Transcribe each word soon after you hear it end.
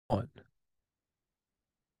One.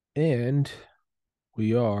 And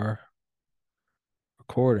we are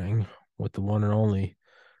recording with the one and only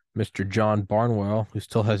Mr. John Barnwell, who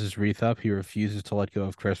still has his wreath up. He refuses to let go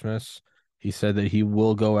of Christmas. He said that he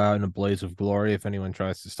will go out in a blaze of glory if anyone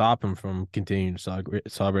tries to stop him from continuing to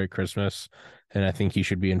celebrate Christmas. And I think he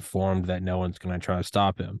should be informed that no one's going to try to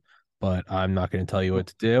stop him. But I'm not going to tell you what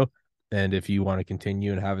to do. And if you want to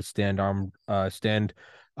continue and have a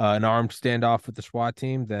an armed standoff with the SWAT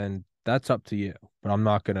team, then that's up to you. But I'm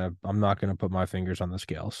not gonna put my fingers on the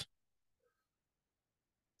scales.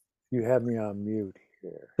 You have me on mute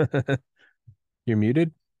here. You're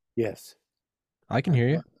muted. Yes. I can I'm hear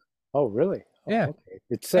you. on. Oh, really? Oh, Yeah, okay.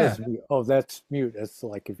 It yeah. says mute. Oh, that's mute. That's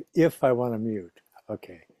like if I want to mute.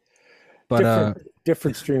 Okay. But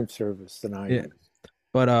Different stream service than I yeah. use.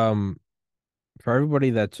 But for everybody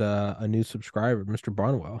that's a new subscriber, Mr.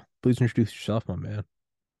 Barnwell, please introduce yourself, my man.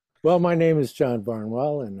 Well, my name is John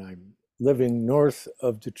Barnwell, and I'm living north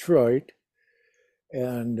of Detroit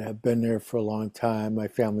and have been there for a long time. My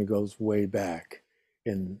family goes way back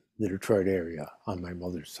in the Detroit area on my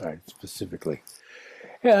mother's side specifically.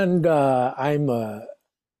 And I'm a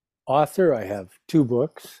author. I have two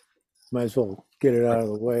books. Might as well get it Ar- out of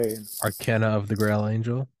the way. Arcana of the Grail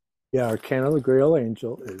Angel. Yeah, Arcana of the Grail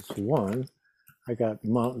Angel is one. I got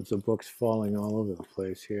mountains of books falling all over the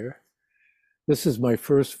place here. This is my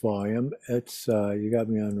first volume. It's you got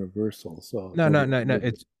me on reversal, so No, no, nobody no, can no. look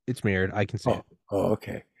at. It's mirrored. I can see Oh, it. oh,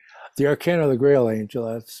 okay. The Arcana of the Grail Angel,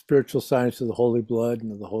 that's spiritual science of the Holy Blood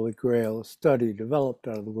and of the Holy Grail, a study developed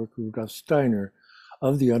out of the work of Rudolf Steiner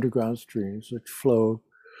of the underground streams which flow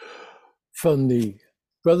from the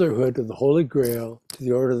Brotherhood of the Holy Grail to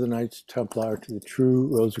the Order of the Knights Templar to the true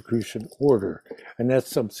Rosicrucian Order. And that's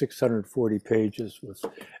some 640 pages with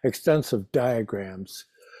extensive diagrams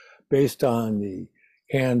based on the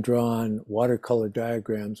hand-drawn watercolor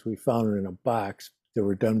diagrams we found in a box that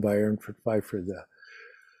were done by Ernford Pfeiffer, the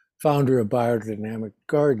founder of biodynamic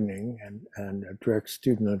gardening and a direct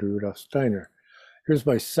student under Rudolf Steiner. Here's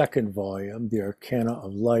my second volume, The Arcana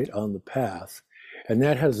of Light on the Path. And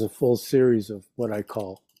that has a full series of what I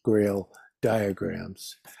call Grail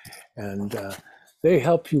diagrams. And they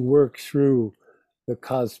help you work through the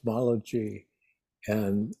cosmology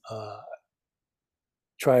and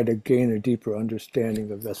try to gain a deeper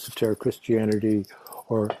understanding of esoteric Christianity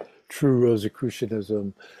or true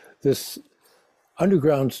Rosicrucianism, this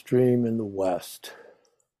underground stream in the West,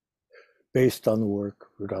 based on the work of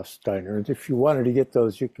Rudolf Steiner. And if you wanted to get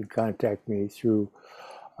those, you can contact me through,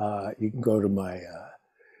 you can go to my,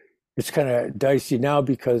 it's kind of dicey now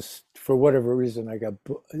because for whatever reason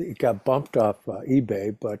it got bumped off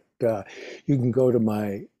eBay, but you can go to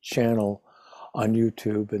my channel on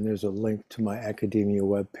YouTube and there's a link to my academia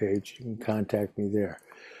webpage. You can contact me there.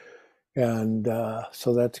 And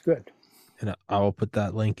so that's good. And I will put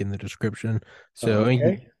that link in the description. So and you can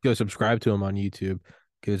Okay. go subscribe to him on YouTube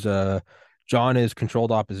because John is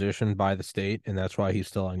controlled opposition by the state, and that's why he's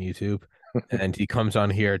still on YouTube. And he comes on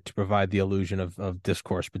here to provide the illusion of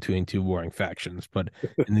discourse between two warring factions. But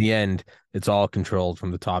in the end, it's all controlled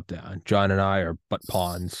from the top down. John and I are but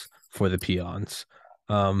pawns for the peons.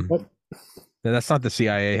 Um, What? that's not the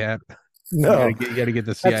CIA hat. No, You gotta get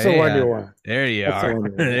the that's the CIA one you hat. want. There you That's the are. one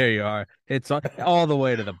you want. There you are. It's all the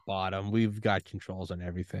way to the bottom. We've got controls on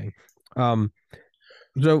everything. Um,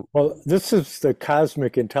 so Well, this is the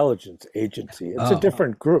Cosmic Intelligence Agency. It's a oh,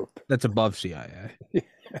 different group. that's above CIA.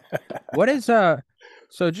 What is so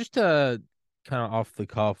just kind of off the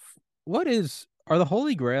cuff, what is are the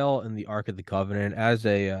Holy Grail and the Ark of the Covenant as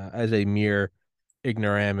a mere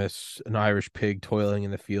ignoramus, an Irish pig toiling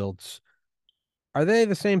in the fields? Are they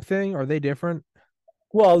the same thing? Are they different?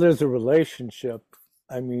 Well, there's a relationship.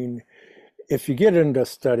 I mean, if you get into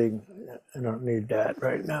studying, I don't need that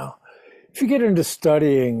right now. If you get into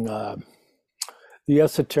studying the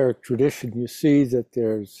esoteric tradition, you see that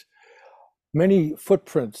there's many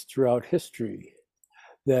footprints throughout history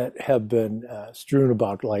that have been strewn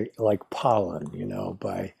about like pollen,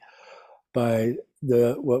 by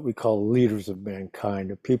the what we call leaders of mankind,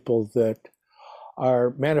 the people that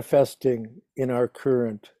are manifesting in our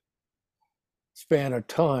current span of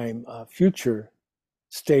time, future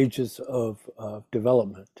stages of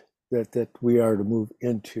development that we are to move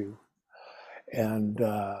into. And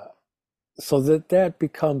so that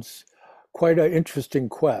becomes quite an interesting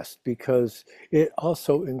quest because it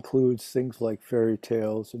also includes things like fairy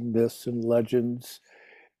tales and myths and legends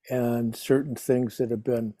and certain things that have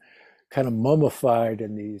been kind of mummified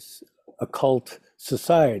in these occult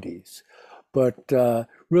societies. But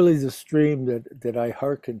really, the stream that I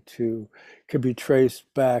hearken to can be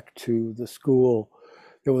traced back to the school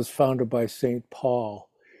that was founded by St. Paul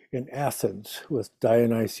in Athens with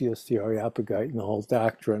Dionysius the Areopagite and the whole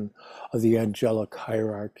doctrine of the angelic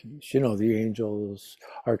hierarchies. You know, the angels,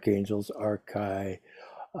 archangels, archai,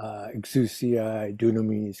 exousiae,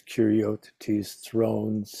 dunamis, kuriotes,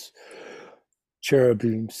 thrones,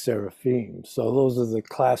 cherubim, seraphim. So those are the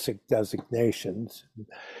classic designations.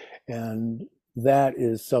 And that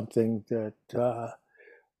is something that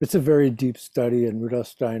it's a very deep study, and Rudolf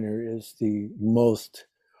Steiner is the most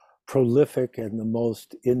prolific and the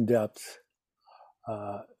most in-depth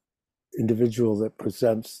uh, individual that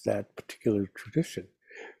presents that particular tradition,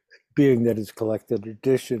 being that his collected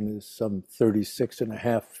edition is some 36 and a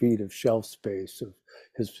half feet of shelf space of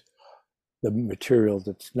the material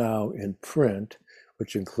that's now in print,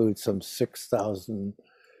 which includes some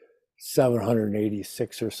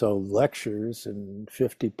 6,786 or so lectures and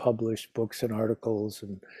 50 published books and articles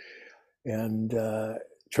and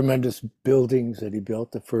tremendous buildings that he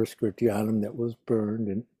built. The first Gratianum that was burned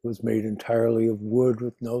and was made entirely of wood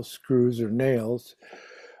with no screws or nails,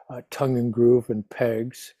 tongue and groove and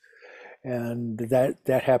pegs. And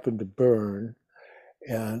that happened to burn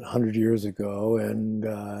and 100 years ago. And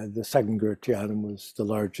the second Gratianum was the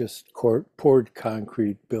largest poured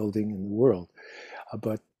concrete building in the world.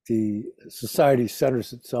 But the society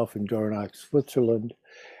centers itself in Dornach, Switzerland,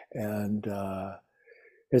 and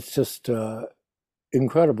it's just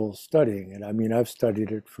incredible studying it. I mean, I've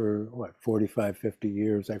studied it for 45, 50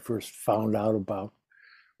 years. I first found out about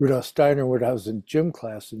Rudolf Steiner when I was in gym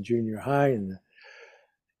class in junior high, and the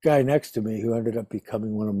guy next to me, who ended up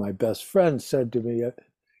becoming one of my best friends, said to me,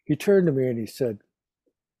 he turned to me and he said,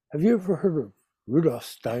 "Have you ever heard of Rudolf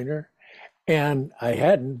Steiner?" And I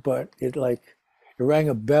hadn't, but it rang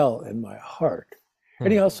a bell in my heart.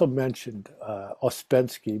 And he Hmm. also mentioned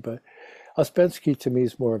Ouspensky, but Ouspensky to me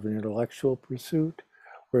is more of an intellectual pursuit,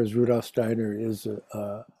 whereas Rudolf Steiner is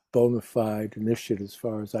a bona fide initiate as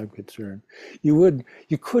far as I'm concerned. You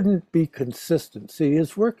couldn't be consistent. See,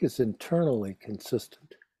 his work is internally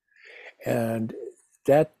consistent. And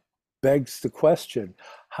that begs the question,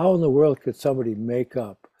 how in the world could somebody make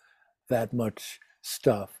up that much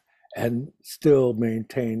stuff and still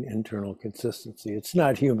maintain internal consistency? It's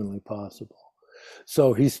not humanly possible.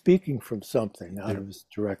 So he's speaking from something out of his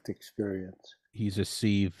direct experience. He's a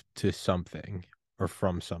sieve to something or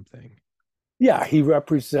from something. Yeah, he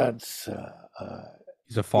represents He's a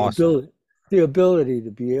the faucet. ability the ability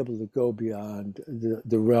to be able to go beyond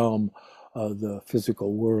the realm of the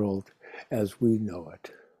physical world as we know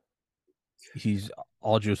it. He's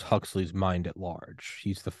Aldous Huxley's mind at large.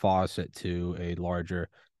 He's the faucet to a larger.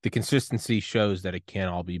 The consistency shows that it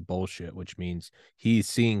can't all be bullshit, which means he's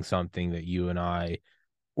seeing something that you and I,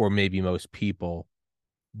 or maybe most people,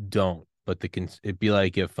 don't. But it'd be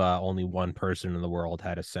like if only one person in the world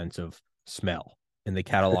had a sense of smell and they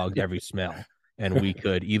cataloged every smell. And we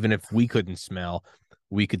could, even if we couldn't smell,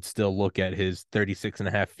 we could still look at his 36 and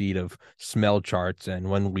a half feet of smell charts. And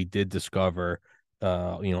when we did discover,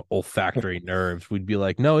 olfactory nerves, we'd be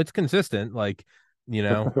like, no, it's consistent. Like,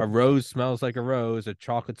 a rose smells like a rose, a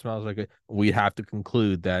chocolate smells like a, we'd have to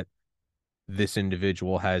conclude that this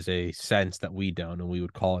individual has a sense that we don't, and we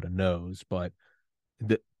would call it a nose. But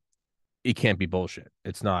the, it can't be bullshit.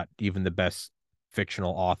 It's not. Even the best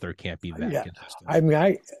fictional author can't be that Yeah, consistent. I mean,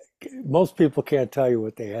 I most people can't tell you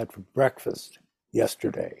what they had for breakfast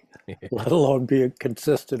yesterday, let alone be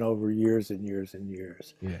consistent over years and years and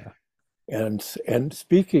years. Yeah. And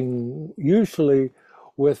speaking usually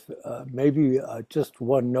with maybe just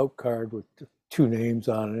one note card with two names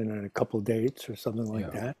on it and a couple dates or something like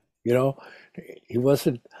Yeah. that. You know, he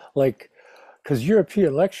wasn't like, because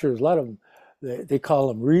European lecturers, a lot of them, they call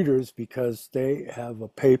them readers because they have a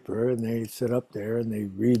paper and they sit up there and they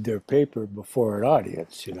read their paper before an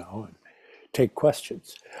audience, and take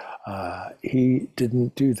questions. He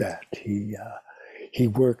didn't do that. He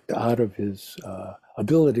worked out of his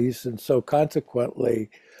abilities, and so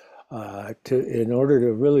consequently, in order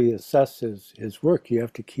to really assess his work, you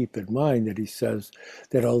have to keep in mind that he says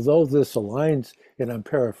that although this aligns, and I'm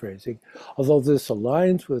paraphrasing, although this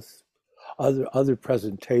aligns with other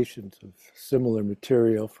presentations of similar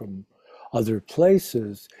material from other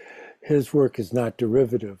places, his work is not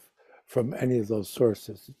derivative from any of those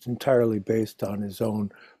sources. It's entirely based on his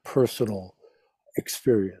own personal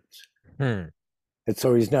experience. Hmm. And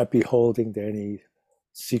so he's not beholding to any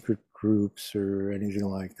secret groups or anything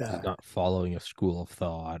like He's that. not following a school of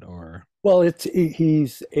thought or. Well,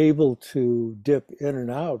 he's able to dip in and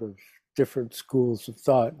out of different schools of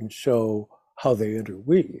thought and show how they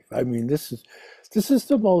interweave. I mean, this is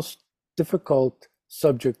the most difficult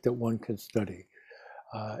subject that one can study,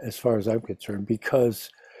 as far as I'm concerned,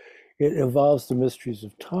 because it involves the mysteries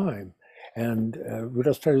of time. And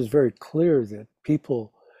Rudolf Steiner is very clear that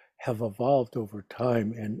people have evolved over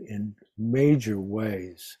time in major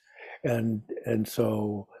ways. And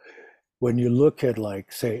so when you look at,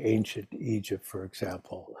 like, say, ancient Egypt, for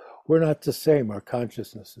example, we're not the same. Our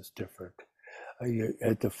consciousness is different.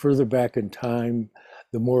 At the further back in time,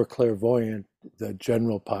 the more clairvoyant the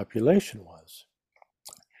general population was.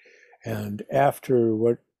 And after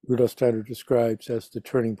what Rudolf Steiner describes as the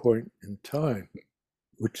turning point in time,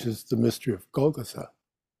 which is the mystery of Golgotha,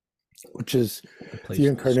 which is The the place of the skull.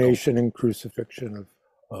 incarnation and crucifixion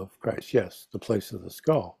of Christ. Yes, the place of the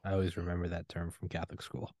skull. I always remember that term from Catholic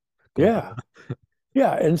school. Yeah, Golgotha.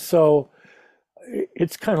 yeah. And so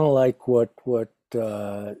it's kind of like what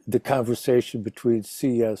the conversation between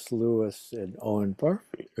C.S. Lewis and Owen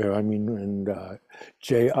Barfield, and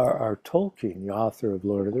J.R.R. Tolkien, the author of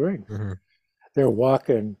Lord of the Rings. Hmm. They're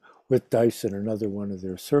walking with Dyson, another one of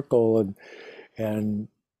their circle, and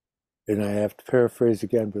and I have to paraphrase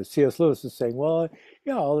again, but C.S. Lewis is saying, well,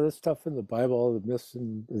 yeah, all this stuff in the Bible, all the myths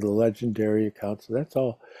and the legendary accounts, that's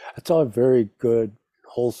all very good,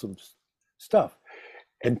 wholesome stuff.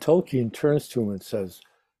 And Tolkien turns to him and says,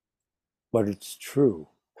 but it's true.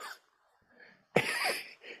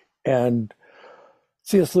 And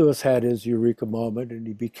C.S. Lewis had his eureka moment, and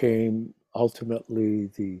he became ultimately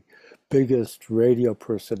the biggest radio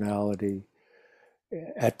personality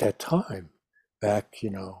at that time, back,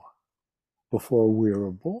 before we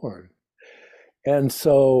were born. And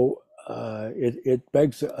so it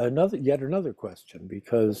begs yet another question,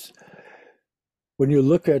 because when you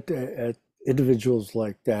look at individuals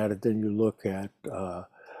like that, and then you look at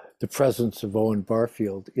the presence of Owen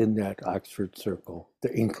Barfield in that Oxford circle,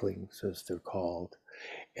 the Inklings, as they're called,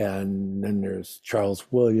 and then there's Charles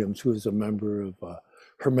Williams, who is a member of a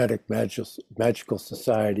Hermetic Magical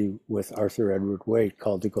Society with Arthur Edward Waite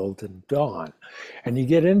called the Golden Dawn. And you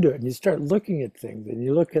get into it and you start looking at things, and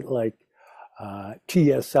you look at, like,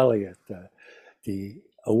 T.S. Eliot, the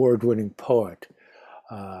award-winning poet,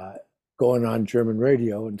 uh, going on German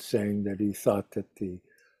radio and saying that he thought that the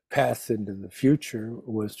path into the future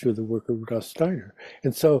was through the work of Rudolf Steiner.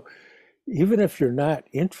 And so even if you're not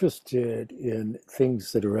interested in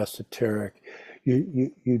things that are esoteric,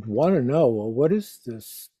 you'd want to know, well, what is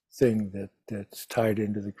this thing that's tied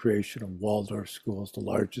into the creation of Waldorf schools, the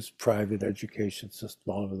largest private education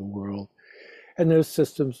system all over the world? And there's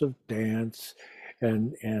systems of dance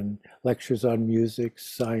and lectures on music,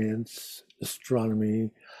 science,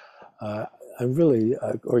 astronomy, uh, and really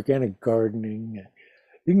organic gardening.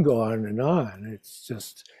 You can go on and on. It's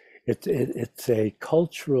just it's a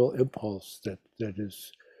cultural impulse that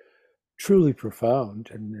is truly profound,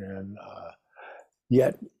 and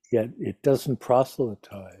yet it doesn't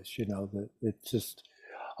proselytize. That it's just,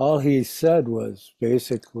 all he said was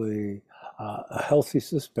basically a healthy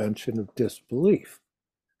suspension of disbelief.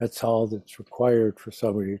 That's all that's required for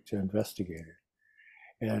somebody to investigate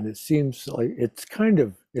it. And it seems like it's kind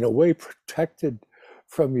of, in a way, protected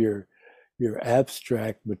from your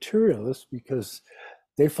abstract materialists, because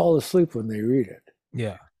they fall asleep when they read it,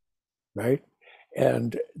 Yeah. right?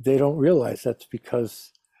 And they don't realize that's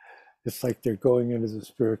because it's like they're going into the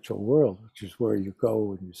spiritual world, which is where you go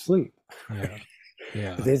when you sleep. Yeah.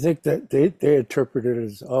 Yeah. They think that they interpret it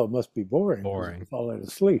as, oh, it must be boring because I'm Boring. falling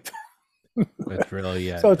asleep. It's really,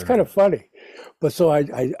 yeah. So it's kind of funny. But so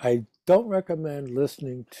I don't recommend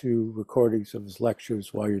listening to recordings of his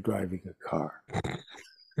lectures while you're driving a car.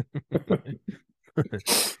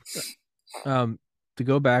 Um, to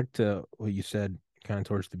go back to what you said kind of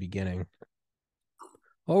towards the beginning,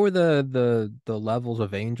 what were the levels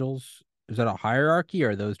of angels? Is that a hierarchy,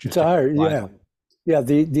 or are those It's just a different higher, classes? yeah. Yeah,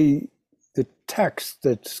 the text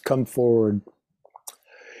that's come forward,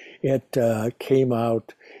 it came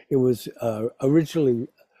out, it was originally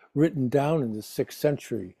written down in the 6th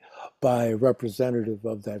century by a representative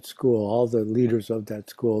of that school. All the leaders of that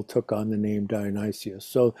school took on the name Dionysius.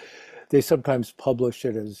 So they sometimes publish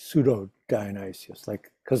it as pseudo Dionysius,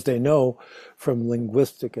 like, because they know from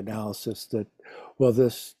linguistic analysis that, well,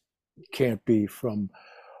 this can't be from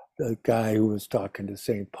the guy who was talking to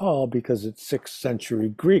St. Paul, because it's 6th century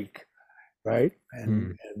Greek, right?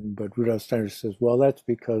 Hmm. And but Rudolf Steiner says, well, that's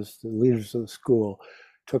because the leaders of the school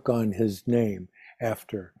took on his name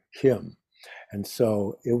after him. And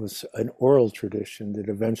so it was an oral tradition that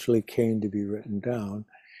eventually came to be written down.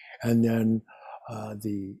 And then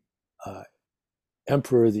the uh,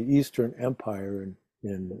 emperor of the Eastern Empire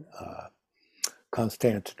in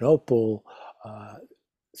Constantinople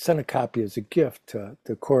sent a copy as a gift to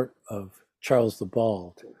the court of Charles the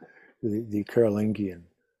Bald, the Carolingian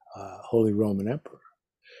Holy Roman Emperor,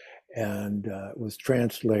 and it was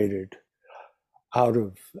translated out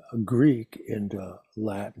of Greek into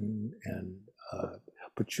Latin, and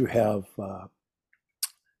but you have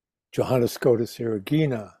Johannes Scotus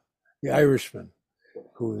Erigena, the Irishman,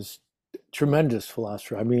 who was a tremendous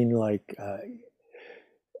philosopher. I mean, like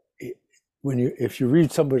when you if you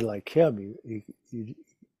read somebody like him, you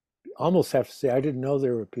almost have to say, I didn't know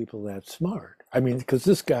there were people that smart. I mean, because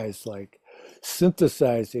this guy's like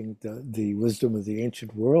synthesizing the wisdom of the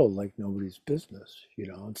ancient world like nobody's business, you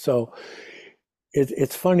know. And so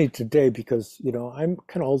it's funny today because I'm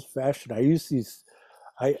kind of old fashioned. I use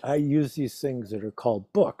these things that are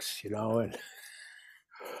called books, and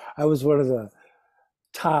I was one of the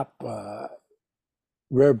top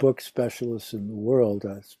rare book specialists in the world,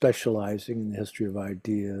 specializing in the history of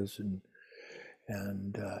ideas and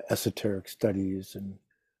esoteric studies and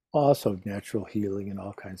also natural healing and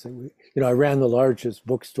all kinds of things. I ran the largest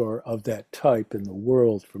bookstore of that type in the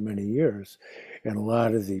world for many years, and a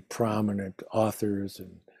lot of the prominent authors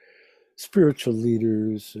and spiritual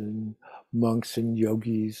leaders and monks and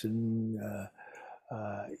yogis and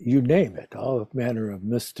you name it, all manner of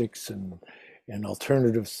mystics and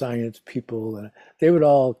alternative science people, and they would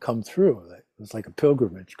all come through. It was like a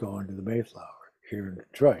pilgrimage going to the Mayflower here in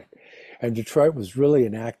Detroit. And Detroit was really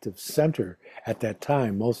an active center at that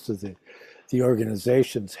time. Most of the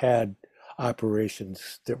organizations had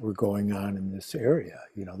operations that were going on in this area.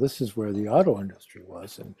 This is where the auto industry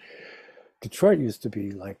was. And Detroit used to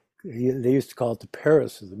be like, they used to call it the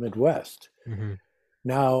Paris of the Midwest. Mm-hmm.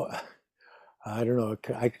 Now, I don't know,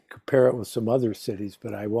 I could compare it with some other cities,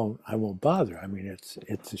 but I won't bother. I mean,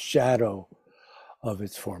 it's a shadow of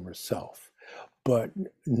its former self. But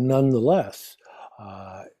nonetheless,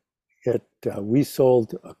 uh, we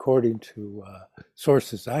sold, according to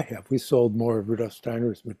sources I have, we sold more of Rudolf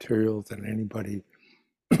Steiner's material than anybody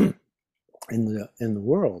in the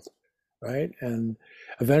world, right? And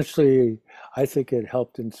eventually, I think it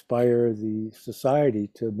helped inspire the society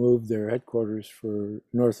to move their headquarters for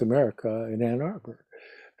North America in Ann Arbor,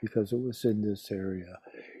 because it was in this area,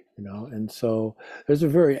 And so there's a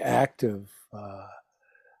very active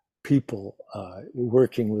people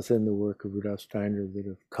working within the work of Rudolf Steiner that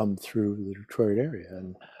have come through the Detroit area.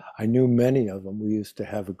 And I knew many of them. We used to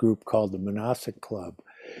have a group called the Monastic Club.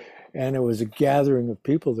 And it was a gathering of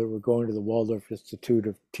people that were going to the Waldorf Institute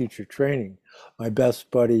of Teacher Training. My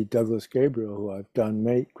best buddy, Douglas Gabriel, who I've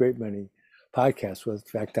done great many podcasts with.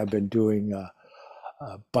 In fact, I've been doing a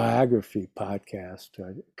biography podcast,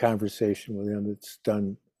 a conversation with him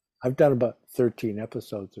I've done about 13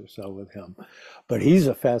 episodes or so with him. But he's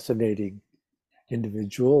a fascinating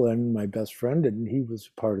individual and my best friend, and he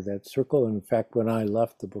was part of that circle. And in fact, when I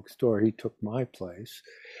left the bookstore, he took my place.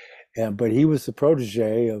 But he was the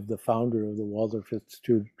protege of the founder of the Waldorf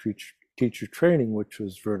Institute of Teacher Training, which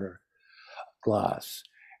was Werner Glass.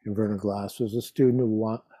 And Werner Glass was a student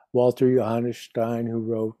of Walter Johannes Stein, who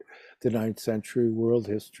wrote the 9th century world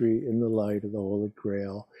history in the light of the Holy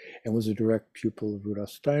Grail, and was a direct pupil of Rudolf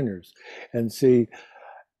Steiner's. And see,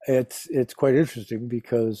 it's quite interesting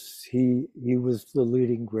because he was the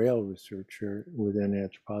leading Grail researcher within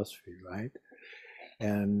anthroposophy, right?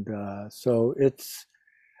 And so it's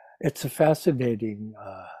a fascinating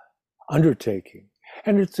undertaking,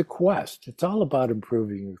 and it's a quest. It's all about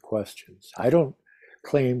improving your questions. I don't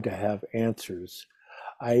claim to have answers.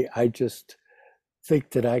 I just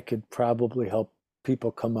think that I could probably help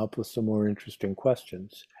people come up with some more interesting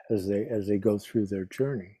questions as they go through their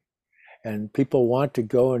journey. And people want to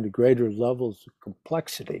go into greater levels of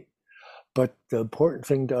complexity. But the important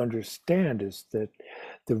thing to understand is that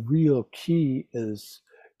the real key is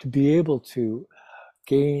to be able to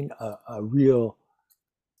gain a real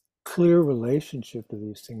clear relationship to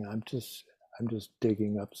these things. I'm just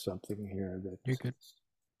digging up something here that You're good.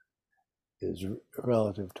 is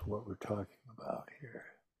relative to what we're talking about here.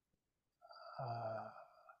 Uh,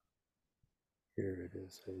 Here it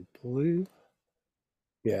is, I believe.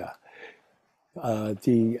 Yeah.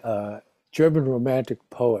 The German Romantic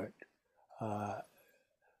poet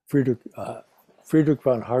Friedrich, Friedrich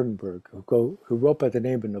von Hardenberg, who wrote by the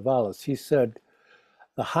name of Novalis, he said,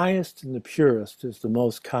 "The highest and the purest is the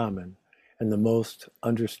most common and the most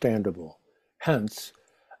understandable. Hence,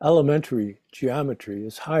 elementary geometry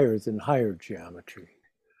is higher than higher geometry.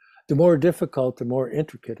 The more difficult, the more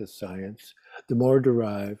intricate a science, the more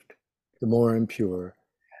derived, the more impure,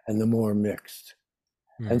 and the more mixed."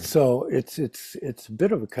 And so it's a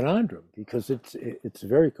bit of a conundrum because it's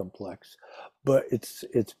very complex, but it's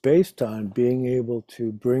based on being able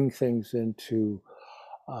to bring things into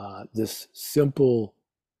this simple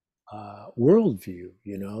worldview.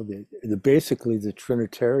 Basically the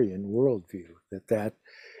Trinitarian worldview that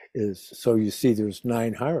is. So you see, there's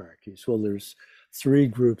 9 hierarchies. Well, there's three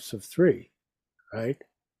groups of three, right?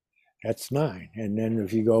 That's nine. And then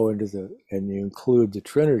if you go into and you include the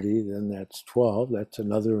Trinity, then that's 12. That's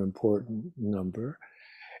another important number.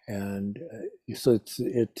 And so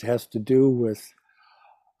it has to do with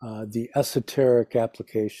the esoteric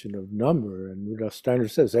application of number. And Rudolf Steiner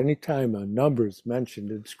says anytime a number is mentioned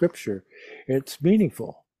in scripture, it's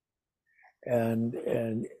meaningful. And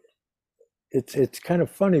it's kind of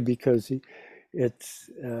funny because it's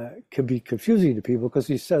can be confusing to people because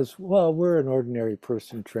he says, well, we're an ordinary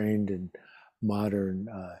person trained in modern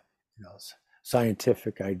you know,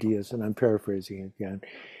 scientific ideas. And I'm paraphrasing again.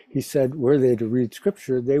 He said, were they to read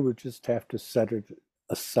scripture, they would just have to set it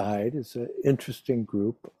aside as an interesting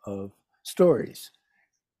group of stories.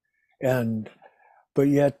 And but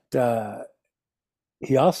yet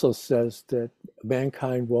he also says that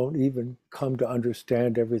mankind won't even come to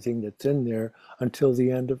understand everything that's in there until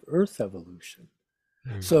the end of Earth evolution.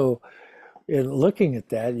 Mm. So, in looking at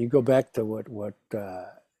that, you go back to what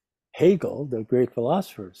Hegel, the great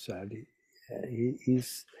philosopher, said.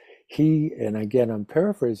 He and again I'm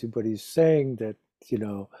paraphrasing, but he's saying that you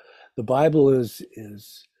know the Bible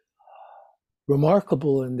is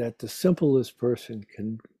remarkable in that the simplest person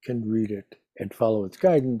can read it and follow its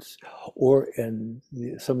guidance, or and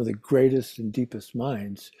some of the greatest and deepest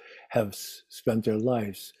minds have spent their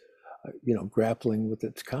lives, you know, grappling with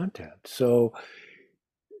its content. So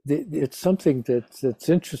it's something that's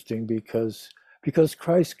interesting because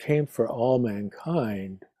Christ came for all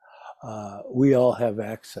mankind. We all have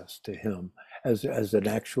access to Him as an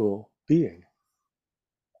actual being.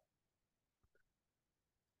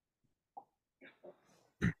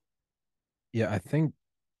 Yeah,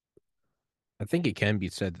 I think it can be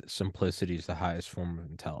said that simplicity is the highest form of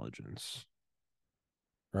intelligence,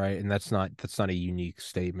 right? And that's not a unique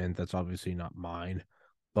statement. That's obviously not mine,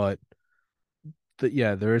 but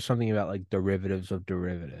yeah, there is something about like derivatives of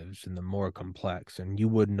derivatives and the more complex, and you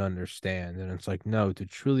wouldn't understand. And it's like, no, to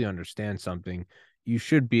truly understand something, you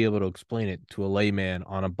should be able to explain it to a layman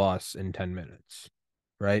on a bus in 10 minutes,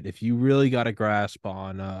 right? If you really got a grasp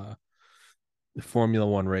on Formula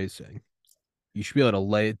One racing, you should be able to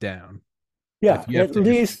lay it down. But Yeah, if you have to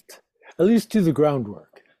just, at least do the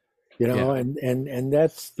groundwork, you know, yeah, and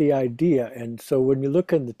that's the idea. And so when you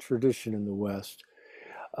look at the tradition in the West,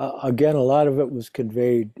 again, a lot of it was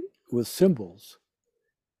conveyed with symbols.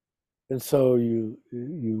 And so you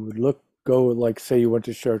would go like say you went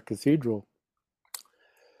to Chartres Cathedral,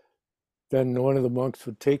 then one of the monks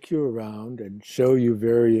would take you around and show you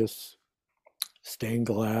various stained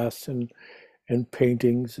glass and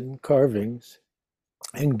paintings and carvings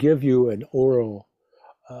and give you an oral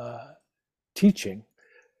uh, teaching.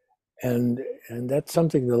 And and that's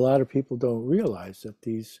something that a lot of people don't realize that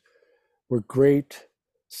these were great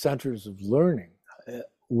centers of learning.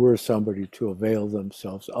 Were somebody to avail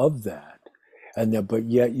themselves of that, and that, but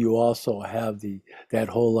yet you also have that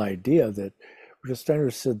whole idea that Steiner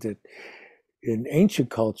said that in ancient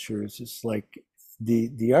cultures, it's like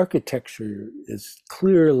the architecture is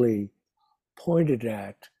clearly pointed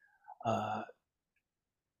at uh,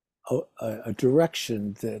 a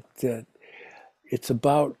direction that it's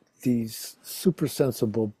about these super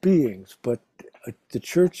sensible beings, but the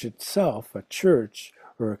church itself, a church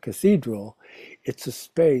or a cathedral, it's a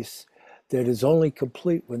space that is only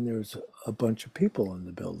complete when there's a bunch of people in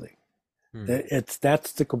the building. hmm.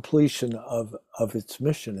 That's the completion of its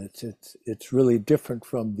mission. It's really different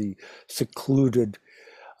from the secluded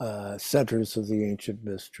centers of the ancient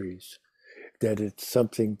mysteries. That it's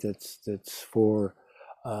something that's for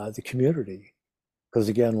the community. Because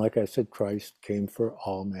again, like I said, Christ came for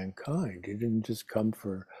all mankind. He didn't just come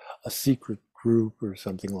for a secret group or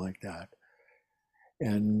something like that.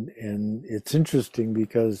 And it's interesting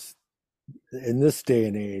because in this day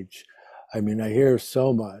and age, I mean, I hear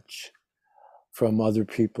so much from other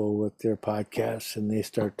people with their podcasts, and they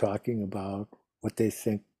start talking about what they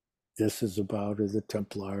think this is about, or the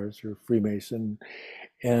Templars or Freemason,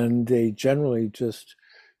 and they generally just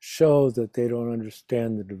show that they don't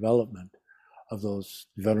understand the development of those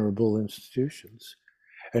venerable institutions.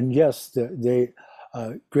 And yes, they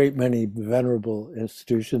great many venerable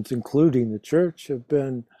institutions, including the church, have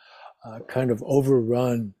been kind of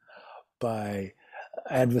overrun by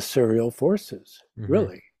adversarial forces. Hmm.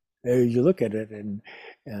 Really, you look at it,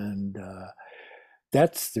 and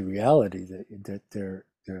that's the reality that they're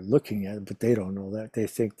looking at, but they don't know that. They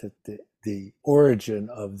think that the origin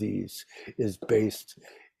of these is based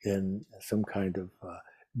in some kind of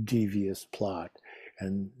devious plot,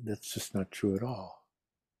 and that's just not true at all.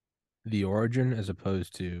 The origin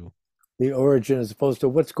The origin, as opposed to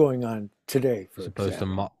what's going on today, for as opposed to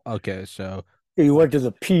example. okay, so You went to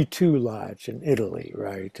That's the P2 lodge in Italy,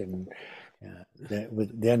 right? And they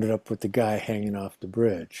ended up with the guy hanging off the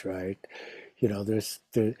bridge, right?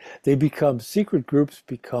 They become secret groups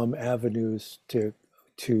become avenues to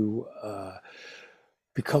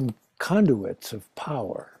become conduits of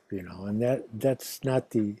power, and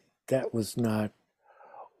that was not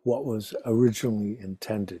what was originally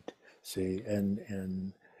intended. See,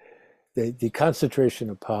 and the concentration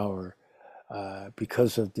of power,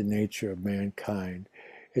 because of the nature of mankind,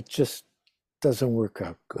 it just doesn't work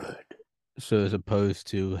out good. so as opposed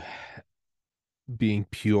to being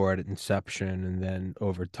pure at inception and then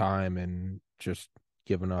over time and just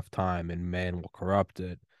give enough time and man will corrupt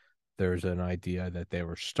it. There's an idea that they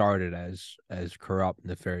were started as corrupt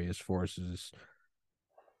nefarious forces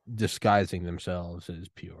disguising themselves as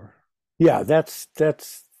pure. Yeah, that's that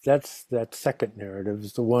second narrative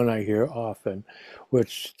is the one I hear often,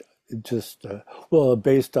 which just well,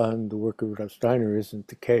 based on the work of Rudolf Steiner, isn't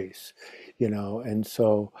the case, and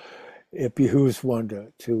so it behooves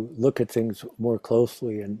one to look at things more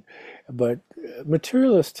closely. But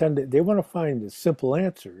materialists they want to find a simple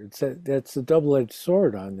answer. That's a double-edged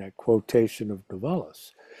sword on that quotation of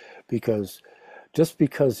Novalis, because just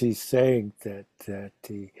because he's saying that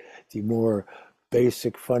the more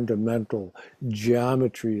basic fundamental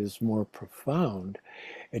geometry is more profound,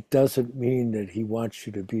 it doesn't mean that he wants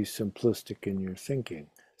you to be simplistic in your thinking.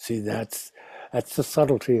 See, that's the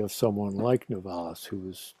subtlety of someone like Novalis, who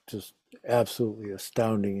is just absolutely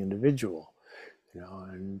astounding individual,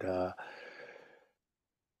 and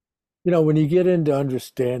when you get into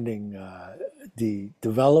understanding the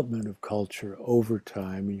development of culture over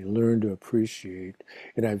time, and you learn to appreciate,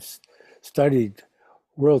 and studied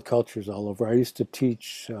world cultures all over. I used to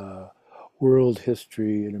teach world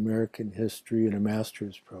history and American history in a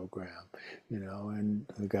master's program, and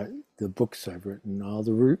I got the books I've written, all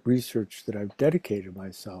the research that I've dedicated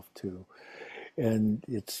myself to. And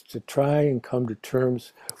it's to try and come to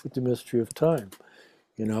terms with the mystery of time,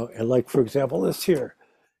 and like, for example,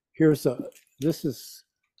 here's this is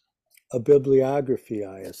a bibliography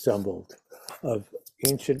I assembled of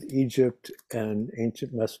ancient Egypt and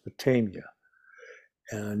ancient Mesopotamia.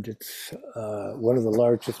 And it's one of the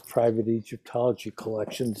largest private Egyptology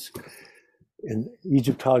collections in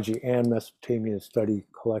Egyptology and Mesopotamian study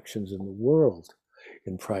collections in the world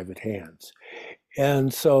in private hands.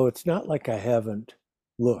 And so it's not like I haven't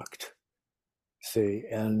looked, see.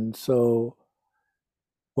 And so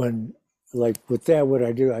when, like with that, what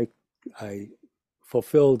I do, I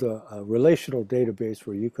fulfilled a relational database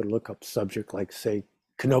where you could look up subject like, say,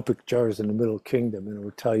 canopic jars in the Middle Kingdom, and it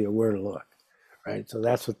would tell you where to look, right? So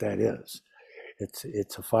that's what that is.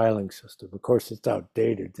 It's a filing system. Of course, it's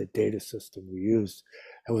outdated. The data system we used,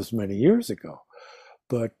 that was many years ago.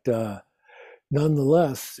 But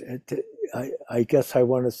nonetheless, I guess I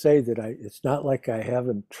want to say that it's not like I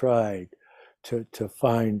haven't tried to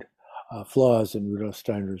find flaws in Rudolf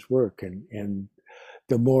Steiner's work. And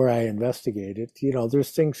the more I investigate it,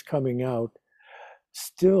 there's things coming out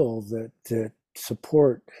still that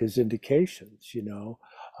support his indications.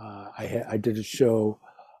 I did a show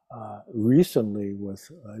recently with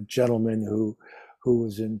a gentleman who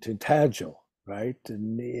was in Tintagel, right,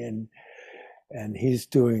 and he's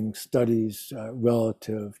doing studies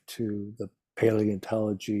relative to the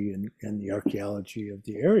paleontology and the archaeology of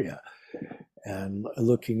the area, and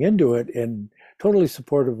looking into it, and totally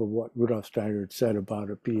supportive of what Rudolf Steiner had said about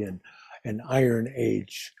it being an Iron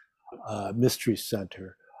Age mystery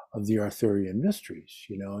center of the Arthurian mysteries,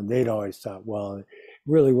 and they'd always thought, well, it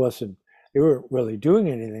really wasn't, they weren't really doing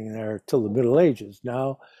anything there till the Middle Ages.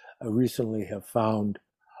 Now, recently have found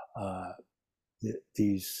uh,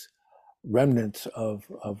 these remnants of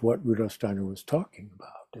what Rudolf Steiner was talking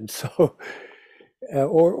about. And so,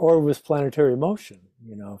 or with planetary motion,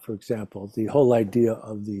 for example, the whole idea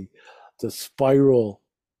of the spiral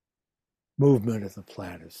movement of the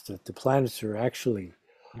planets, that the planets are actually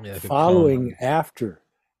Yeah, like a following cone. after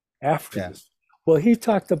Yeah. this. Well, he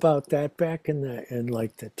talked about that back in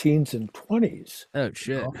like the teens and 20s, Oh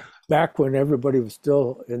shit. back when everybody was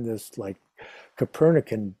still in this like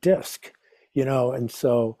Copernican disk, and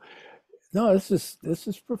so no, this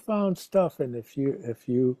is profound stuff. And if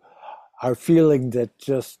you are feeling that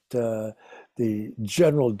just the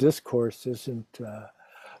general discourse isn't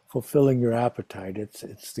fulfilling your appetite,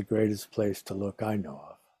 it's the greatest place to look I know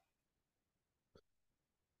of.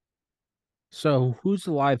 So who's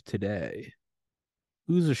alive today?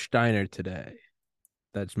 Who's a Steiner today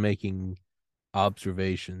that's making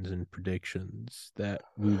observations and predictions that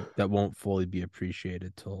won't fully be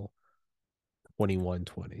appreciated till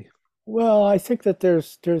 2120? Well, I think that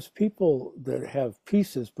there's people that have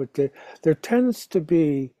pieces, but there tends to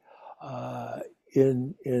be uh,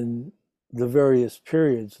 in the various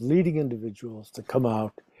periods leading individuals to come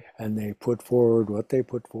out and they put forward what they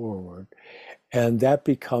put forward, and that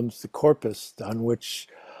becomes the corpus on which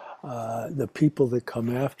the people that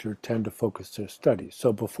come after tend to focus their studies.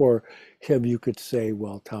 So before him, you could say,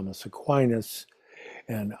 well, Thomas Aquinas,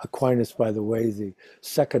 and Aquinas, by the way, the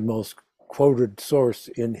second most quoted source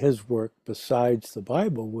in his work besides the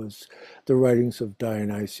Bible was the writings of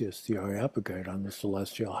Dionysius the Areopagite on the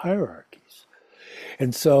celestial hierarchies.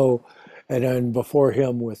 And so, and then before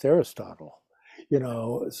him with Aristotle.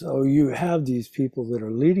 So you have these people that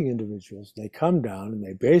are leading individuals. They come down and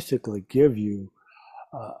they basically give you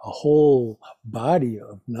a whole body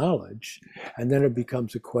of knowledge, and then it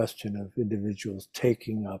becomes a question of individuals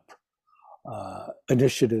taking up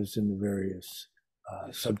initiatives in the various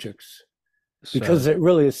subjects So because it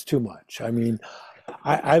really is too much. I mean,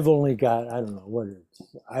 I've only got, I don't know what it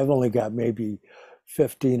is, I've only got maybe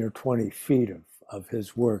 15 or 20 feet of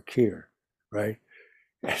his work here, right?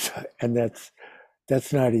 And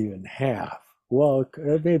that's not even half. Well,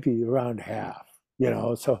 maybe around half,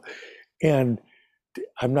 so, and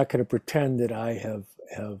I'm not going to pretend that I have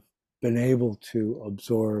been able to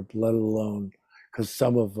absorb, let alone because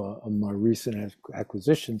some of my recent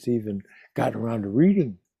acquisitions even gotten around to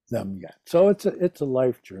reading them yet. So it's a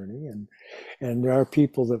life journey, and there are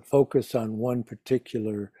people that focus on one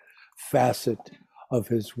particular facet of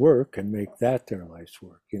his work and make that their life's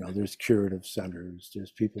work. There's curative centers,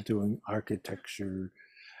 there's people doing architecture,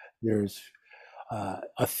 there's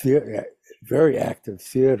a very active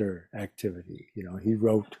theater activity. He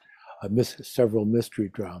wrote several mystery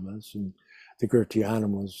dramas, and the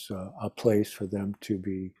Goetheanum was a place for them to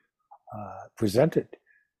be presented.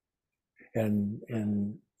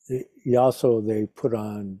 And he also they put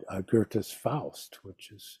on Goethe's Faust,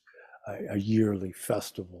 which is a yearly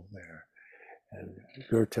festival there, and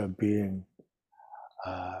Goethe being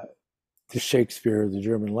uh, the Shakespeare of the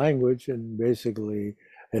German language and basically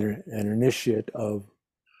an initiate of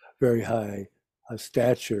very high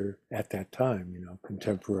stature at that time,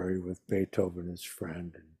 contemporary with Beethoven, his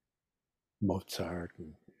friend, and Mozart.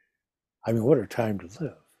 And I mean, what a time to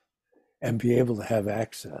live and be able to have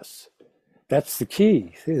access. That's the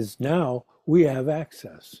key. Is now we have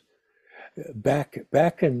access. Back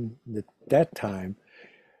in that time,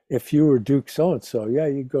 if you were Duke so and so, yeah,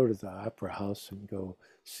 you go to the opera house and go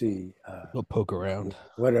see go poke around.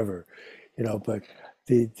 whatever, But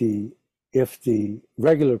the if the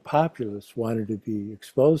regular populace wanted to be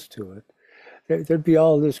exposed to it, there'd be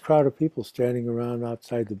all this crowd of people standing around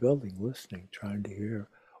outside the building listening, trying to hear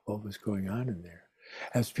what was going on in there.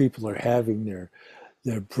 As people are having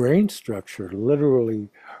their brain structure literally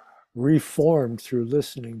reformed through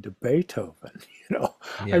listening to Beethoven. I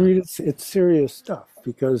Yeah. mean, it's serious stuff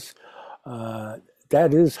because uh,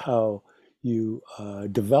 that is how you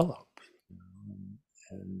develop,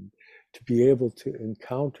 and to be able to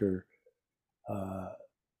encounter uh,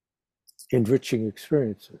 enriching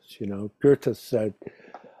experiences. Goethe said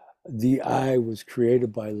the eye was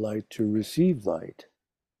created by light to receive light,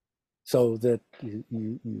 so that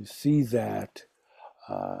you see that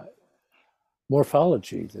uh,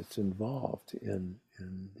 morphology that's involved in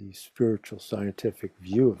the spiritual scientific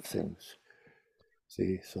view of things.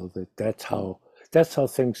 See, so that's how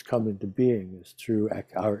things come into being is through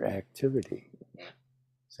our activity.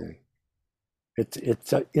 See,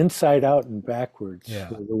 it's inside out and backwards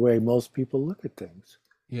for Yeah. the way most people look at things.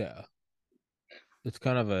 Yeah. It's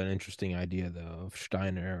kind of an interesting idea though of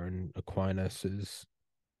Steiner and Aquinas is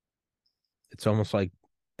it's almost like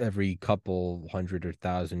every couple hundred or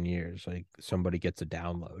thousand years, like somebody gets a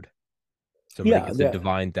download. Somebody Yeah, gets a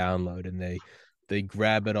divine download and they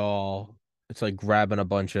grab it all. It's like grabbing a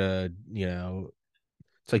bunch of,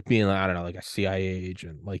 it's like being like, I don't know, like a CIA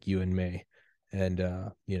agent like you and me. And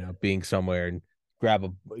being somewhere and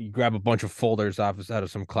you grab a bunch of folders out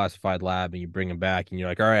of some classified lab and you bring them back and you're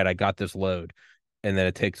like, all right, I got this load. And then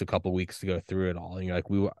it takes a couple weeks to go through it all. And you're like,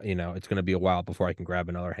 it's gonna be a while before I can grab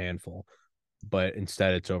another handful. But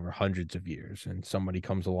instead it's over hundreds of years. And somebody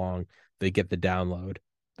comes along, they get the download,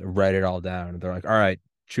 they write it all down, and they're like, all right,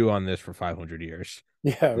 chew on this for 500 years.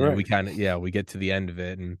 yeah, And then we right. kind of, yeah, we get to the end of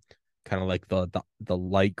it and kind of like the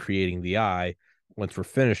light creating the eye. Once we're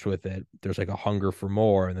finished with it, there's like a hunger for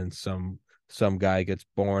more. And then some guy gets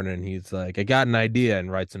born and he's like, I got an idea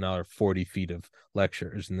and writes another 40 feet of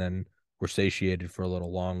lectures. And then we're satiated for a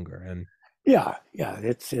little longer. And Yeah, yeah,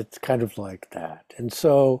 it's kind of like that. And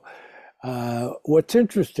so, what's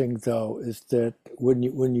interesting though is that when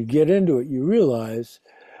you get into it, you realize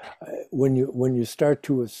when you start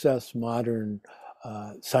to assess modern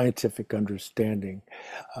scientific understanding,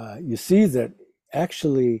 you see that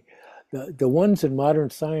actually the ones in modern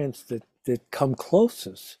science that come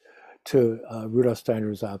closest to Rudolf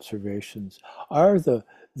Steiner's observations are the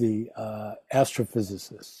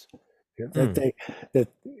astrophysicists. That Hmm. they that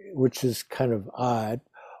which is kind of odd,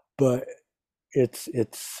 but it's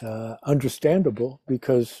understandable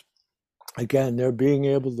because again they're being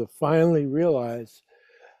able to finally realize,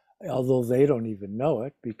 although they don't even know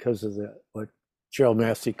it because of the what Gerald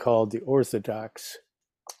Massey called the orthodox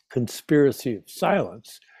conspiracy of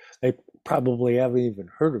silence. They probably haven't even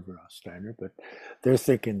heard of Rudolf Steiner, but they're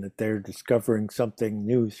thinking that they're discovering something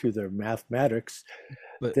new through their mathematics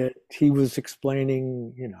But that he was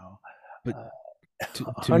explaining, but uh, a to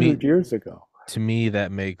me, 100 years ago.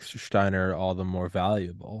 that makes Steiner all the more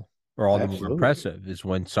valuable or all the more Absolutely. impressive is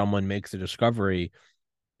when someone makes a discovery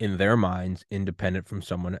in their minds independent from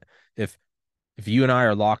someone. If you and I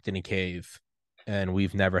are locked in a cave and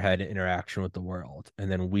we've never had an interaction with the world,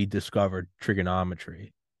 and then we discovered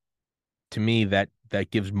trigonometry, to me that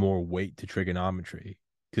gives more weight to trigonometry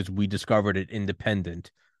because we discovered it independent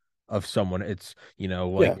of someone. It's, like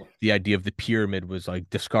Yeah. the idea of the pyramid was like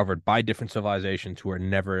discovered by different civilizations who are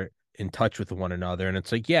never in touch with one another. And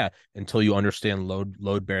it's like, yeah, until you understand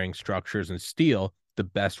load bearing structures and steel, the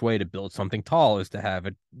best way to build something tall is to have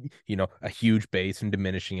a huge base and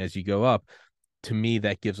diminishing as you go up. To me,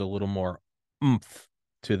 that gives a little more oomph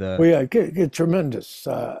to the Well, yeah, get tremendous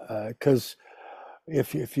because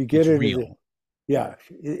if you get it's into the real. yeah,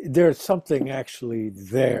 there's something actually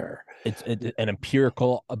there. It's an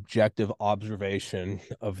empirical, objective observation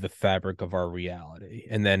of the fabric of our reality.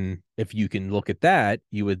 And then if you can look at that,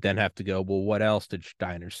 you would then have to go, well, what else did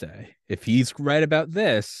Steiner say? If he's right about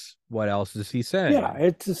this, what else is he Yeah, saying?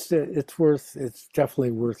 it's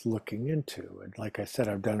definitely worth looking into. And like I said,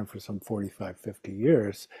 I've done it for some 45, 50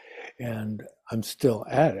 years and I'm still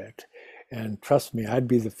at it. And trust me, I'd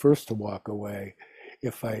be the first to walk away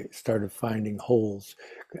if I started finding holes.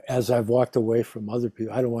 As I've walked away from other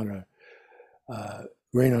people, I don't want to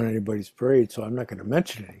rain on anybody's parade, so I'm not going to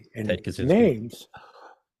mention Ted any Kaczynski. names.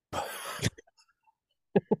 I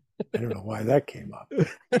don't know why that came up.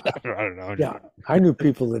 I don't know. Yeah, I knew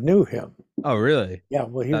people that knew him. Oh, really? Yeah,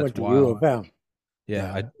 well, he That's went to U of wild. M.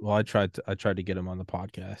 Yeah, Yeah. I tried to get him on the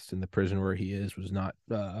podcast, and the prison where he is was not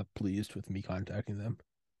pleased with me contacting them.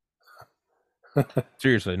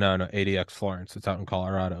 Seriously, no, ADX Florence. It's out in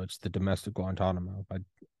Colorado. It's the domestic Guantanamo. I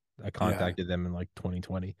Yeah. contacted them in like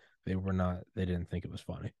 2020. They were not. They didn't think it was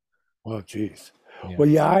funny. Well, geez. Yeah. Well,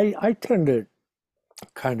 yeah, I tend to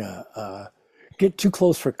kind of get too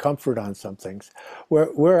close for comfort on some things.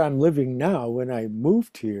 Where I'm living now, when I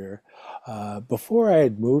moved here, before I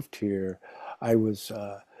had moved here, I was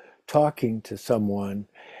talking to someone,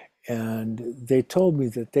 and they told me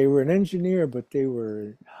that they were an engineer, but they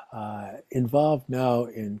were involved now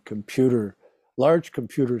in large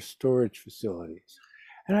computer storage facilities.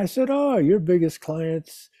 And I said, "Oh, your biggest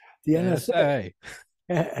client's the NSA."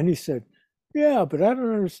 NSA. And he said, "Yeah, but I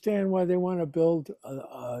don't understand why they want to build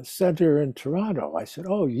a center in Toronto." I said,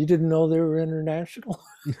 "Oh, you didn't know they were international?"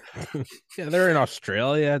 Yeah, they're in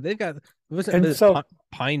Australia. They've got And was it so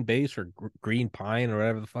Pine Base or Green Pine or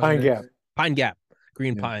whatever the fuck it Pine is. Gap. Pine Gap,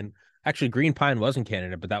 Green Yeah. Pine. Actually, Green Pine was in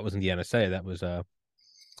Canada, but that wasn't the NSA. That was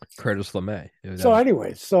Curtis LeMay. That So, was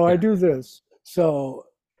anyway, so I yeah. do this. So,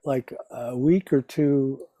 like a week or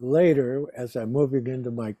two later, as I'm moving into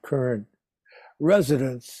my current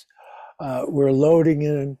residence, we're loading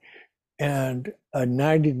in, and a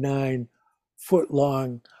 99-foot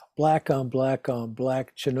long black on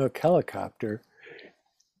black Chinook helicopter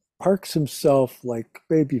parks himself like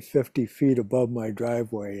maybe 50 feet above my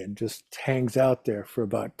driveway and just hangs out there for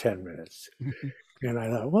about 10 minutes. And I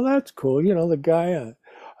thought, well, that's cool. The guy,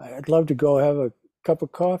 I'd love to go have a cup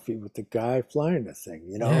of coffee with the guy flying the thing.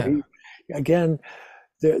 Yeah. Again,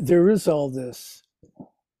 there is all this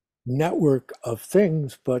network of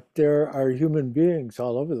things, but there are human beings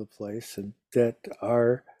all over the place and that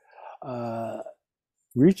are uh,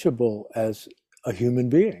 reachable as a human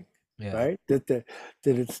being, Yeah. right? That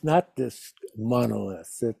it's not this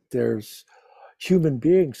monolith, that there's human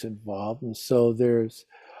beings involved. And so there's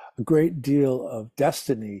a great deal of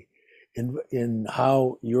destiny in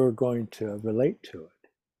how you're going to relate to it,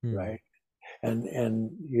 Hmm. right?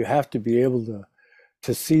 And you have to be able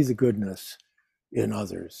to see the goodness in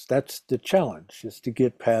others. That's the challenge, is to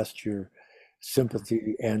get past your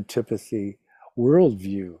sympathy, antipathy,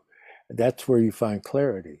 worldview. That's where you find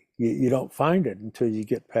clarity. You don't find it until you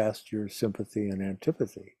get past your sympathy and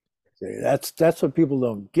antipathy. That's what people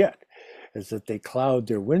don't get, is that they cloud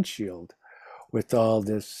their windshield with all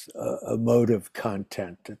this emotive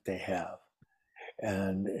content that they have.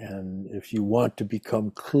 And if you want to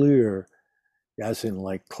become clear, as in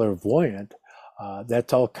like clairvoyant,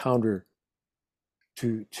 that's all counter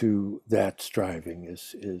to that striving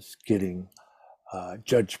is getting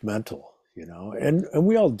judgmental, and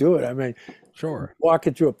we all do it. I mean, Sure.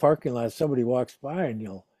 walking through a parking lot, somebody walks by and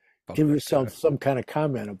you'll Fuck give that yourself guy. some kind of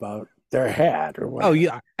comment about their hat or Oh whatever.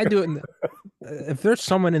 yeah, I do it. If there's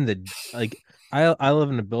someone in the like, I live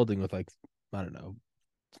in a building with like, I don't know,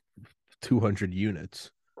 200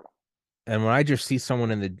 units, and when I just see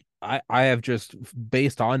someone in the, I have just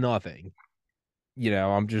based on nothing,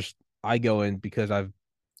 I'm just I go in because I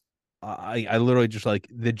literally just like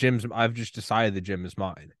the gym's. I've just decided the gym is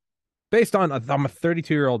mine based on I'm a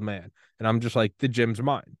 32-year-old man, and I'm just like the gym's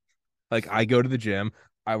mine. Like I go to the gym,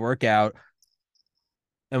 I work out,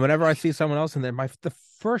 and whenever I see someone else in there, the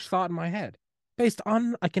first thought in my head, based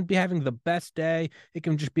on I can be having the best day, it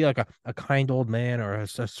can just be like a kind old man or a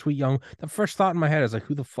sweet young. The first thought in my head is like,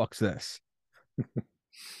 who the fuck's this?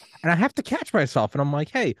 And I have to catch myself, and I'm like,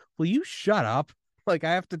 hey, will you shut up? Like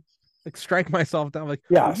I have to like strike myself down. Like,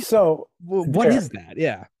 Yeah. So what there, is that?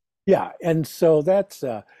 Yeah. yeah. And so that's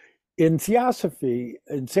in Theosophy,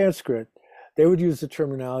 in Sanskrit, they would use the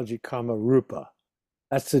terminology kama rupa.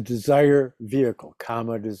 That's the desire vehicle.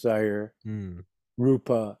 Kama, desire, Hmm.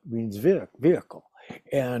 rupa means vehicle.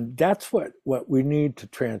 And that's what we need to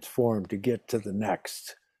transform to get to the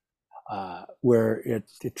next, where it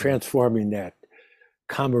transforming that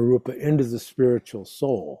kama rupa into the spiritual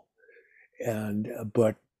soul. And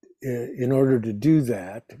but in order to do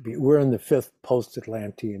that, we're in the fifth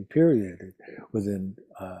post-Atlantean period within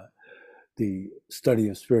the study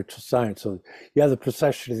of spiritual science. So, yeah, the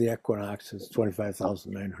precession of the equinox is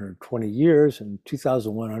 25,920 years and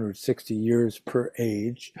 2,160 years per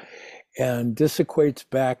age. And this equates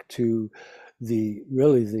back to the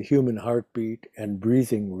human heartbeat and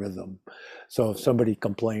breathing rhythm. So if somebody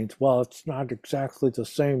complains, well, it's not exactly the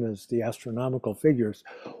same as the astronomical figures.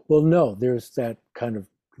 Well, no, there's that kind of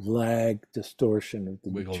lag distortion of the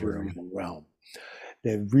Wiggle room. material realm.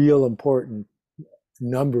 The real important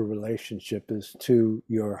number relationship is to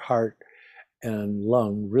your heart and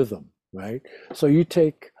lung rhythm, right? So you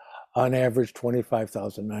take on average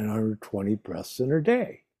 25,920 breaths in a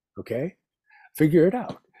day, okay? Figure it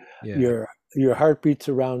out. Yeah. Your heart beats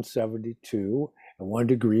around 72, and 1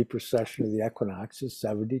 degree precession of the equinox is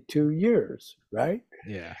 72 years, right?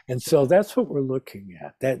 Yeah. And so that's what we're looking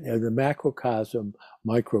at, that the macrocosm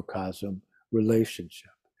microcosm relationship.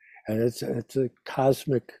 And it's a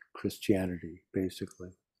cosmic Christianity, basically.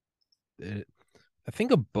 It, I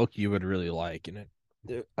think a book you would really like, and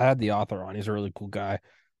I had the author on. He's a really cool guy,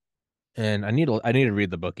 and I need to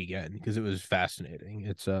read the book again because it was fascinating.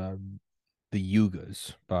 It's the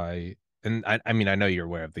Yugas by, and I mean I know you're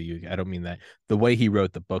aware of the Yuga. I don't mean that. The way he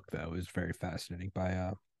wrote the book though is very fascinating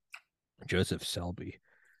by Joseph Selby,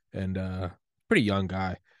 and pretty young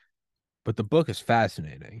guy, but the book is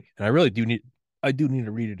fascinating, and I do need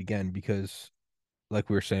to read it again because like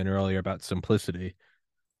we were saying earlier about simplicity.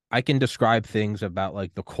 I can describe things about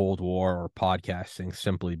like the Cold War or podcasting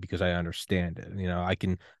simply because I understand it. I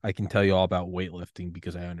can tell you all about weightlifting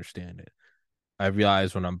because I understand it. I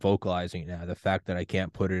realize when I'm vocalizing it now, the fact that I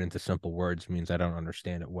can't put it into simple words means I don't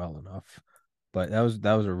understand it well enough. But that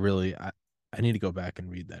was a really I need to go back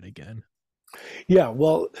and read that again. Yeah,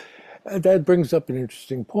 well, that brings up an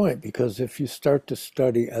interesting point because if you start to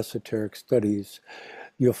study esoteric studies,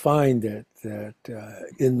 you'll find that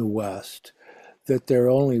in the West, that there are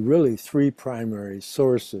only really three primary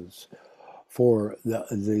sources for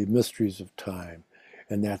the mysteries of time.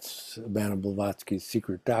 And that's Madame Blavatsky's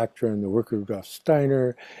Secret Doctrine, the work of Rudolf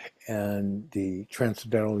Steiner, and the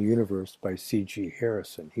Transcendental Universe by C.G.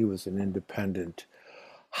 Harrison. He was an independent,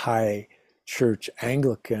 high church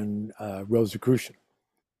Anglican Rosicrucian,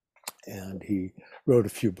 and he wrote a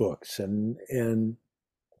few books. And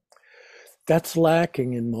that's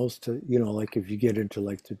lacking in most, like if you get into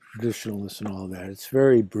like the traditionalists and all that, it's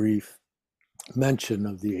very brief mention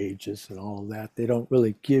of the ages and all of that. They don't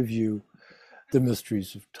really give you the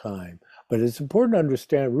mysteries of time. But it's important to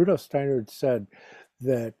understand, Rudolf Steiner had said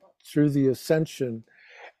that through the ascension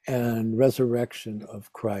and resurrection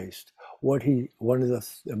of Christ, one of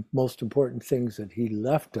the most important things that he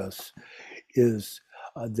left us is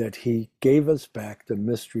that he gave us back the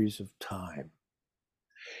mysteries of time.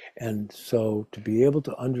 And so to be able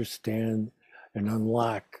to understand and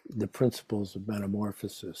unlock the principles of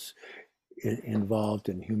metamorphosis involved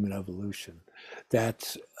in human evolution,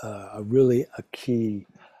 that's a key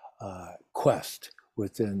quest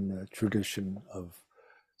within the tradition of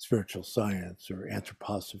spiritual science, or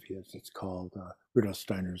anthroposophy as it's called, Rudolf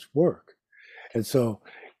Steiner's work. And so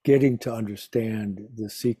getting to understand the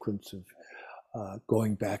sequence of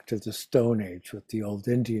going back to the Stone Age with the Old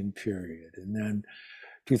Indian period, and then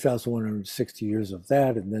 2,160 years of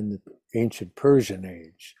that, and then the ancient Persian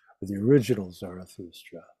age with the original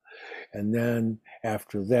Zarathustra. And then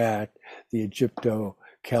after that, the Egypto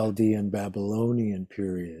Chaldean Babylonian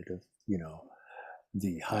period of,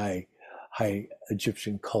 the high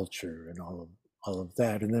Egyptian culture and all of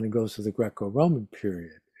that. And then it goes to the Greco-Roman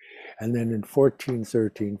period. And then in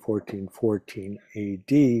 1413, 1414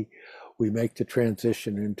 AD, we make the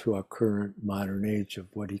transition into our current modern age of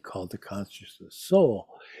what he called the consciousness soul.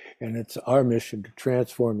 And it's our mission to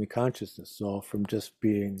transform the consciousness soul from just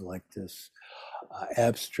being like this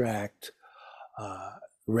abstract,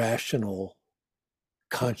 rational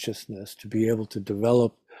consciousness, to be able to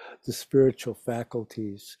develop the spiritual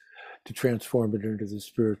faculties to transform it into the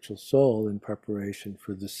spiritual soul in preparation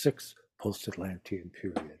for the sixth post-Atlantean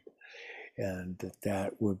period. And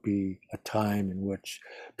that would be a time in which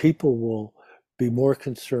people will be more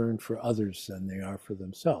concerned for others than they are for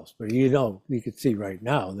themselves. But you can see right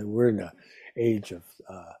now that we're in the age of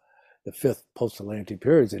the fifth post-Atlantean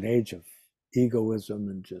period, is an age of egoism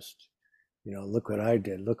and just, look what I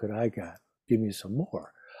did, look what I got, give me some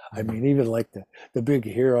more. I mean, even like the big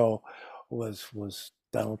hero was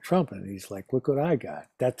Donald Trump, and he's like, look what I got.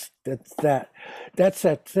 That's that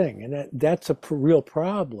thing, and that's a real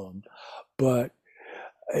problem. But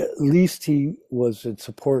at least he was in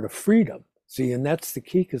support of freedom. See, and that's the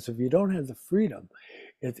key, because if you don't have the freedom,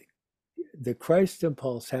 the Christ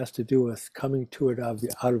impulse has to do with coming to it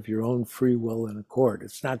out of your own free will and accord.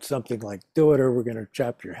 It's not something like, do it or we're going to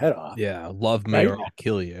chop your head off. Yeah, love me Right? or I'll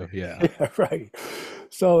kill you. Yeah. Yeah, right.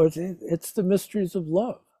 So it's the mysteries of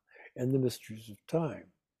love and the mysteries of time,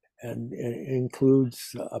 and it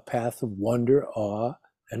includes a path of wonder, awe,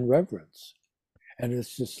 and reverence. And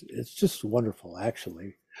it's just wonderful,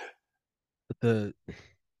 actually. The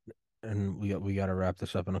and we got to wrap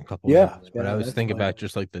this up in a couple of Yeah, minutes, but I yeah, was that's thinking fine. about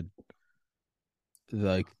just like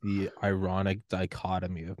the ironic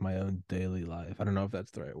dichotomy of my own daily life. I don't know if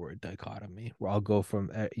that's the right word, dichotomy, where I'll go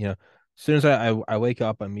from as soon as I wake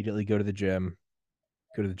up, I immediately go to the gym,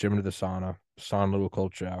 to the sauna to a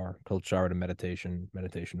cold shower to meditation,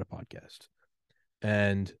 meditation to podcast.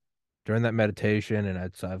 And during that meditation, and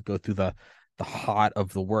I'd go through the hot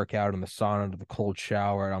of the workout and the sauna to the cold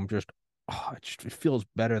shower, and I'm just, it feels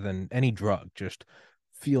better than any drug. Just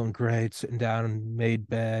feeling great, sitting down and made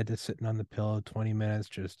bed, sitting on the pillow, 20 minutes,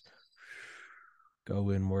 just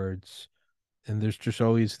go inwards. And there's just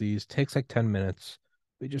always these, takes like 10 minutes.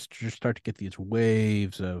 We just start to get these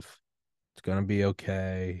waves of, it's gonna be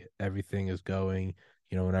okay. Everything is going.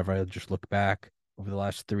 Whenever I just look back over the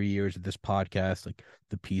last 3 years of this podcast, like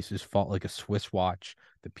the pieces fall like a Swiss watch.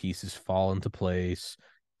 The pieces fall into place.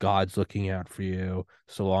 God's looking out for you.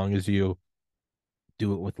 So long as you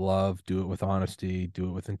do it with love, do it with honesty, do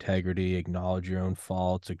it with integrity, acknowledge your own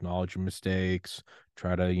faults, acknowledge your mistakes,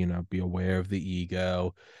 try to, be aware of the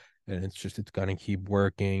ego. And it's gonna keep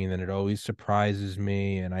working. And then it always surprises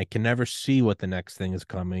me. And I can never see what the next thing is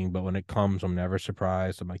coming. But when it comes, I'm never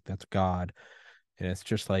surprised. I'm like, that's God. And it's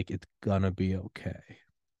just like it's gonna be okay.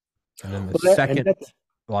 And then the Well, that, and second that's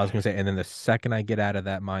well, I was gonna say, and then the second I get out of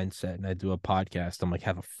that mindset and I do a podcast, I'm like,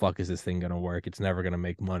 how the fuck is this thing gonna work? It's never gonna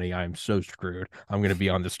make money. I'm so screwed. I'm gonna be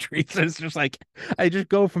on the streets. It's just like I just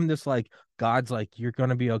go from this like God's like, you're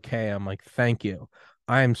gonna be okay. I'm like, thank you.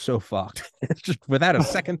 I am so fucked. It's just without a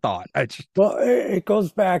second thought. I just well, it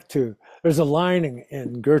goes back to, there's a line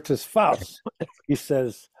in Goethe's Faust. He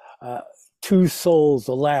says, uh, "Two souls,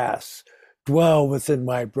 alas, dwell within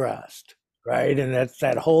my breast." Right, and that's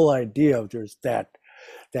that whole idea of, there's that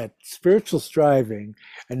spiritual striving,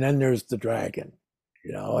 and then there's the dragon,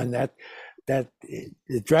 and that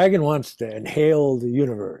the dragon wants to inhale the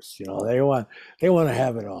universe. They want to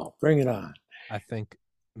have it all. Bring it on. I think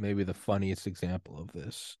maybe the funniest example of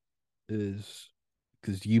this is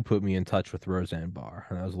because you put me in touch with Roseanne Barr,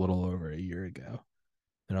 and that was a little over a year ago.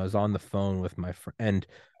 And I was on the phone with my friend, and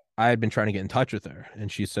I had been trying to get in touch with her, and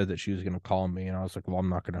she said that she was going to call me, and I was like, "Well, I'm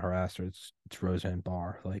not going to harass her. It's Roseanne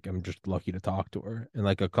Barr. Like, I'm just lucky to talk to her." And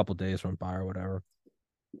like a couple days went by or whatever.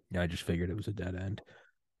 Yeah, I just figured it was a dead end.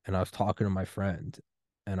 And I was talking to my friend,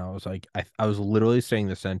 and I was like, I was literally saying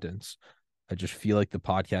the sentence. I just feel like the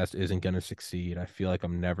podcast isn't going to succeed. I feel like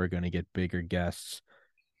I'm never going to get bigger guests.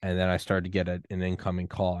 And then I started to get an incoming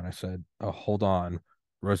call, and I said, "Oh, hold on,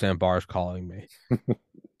 Roseanne Barr's calling me."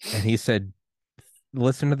 And he said,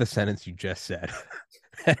 listen to the sentence you just said.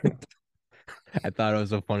 I thought it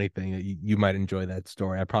was a funny thing that you might enjoy that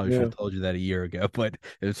story. I probably should Yeah, have told you that a year ago, but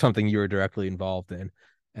it was something you were directly involved in.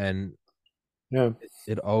 And yeah,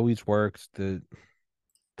 it always works. The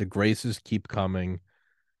graces keep coming,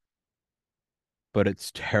 but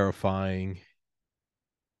it's terrifying.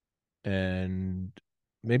 And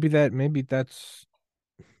maybe that's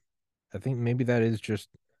I think maybe that is just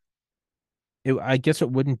I guess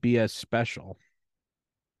it wouldn't be as special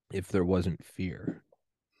if there wasn't fear,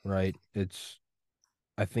 right?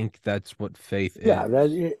 I think that's what faith yeah. That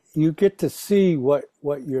is. you get to see what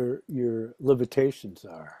your limitations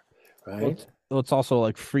are, Well, right? it's also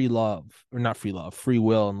like free love, or not free love, free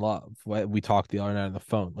will and love. We talked the other night on the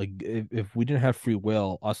phone. Like if we didn't have free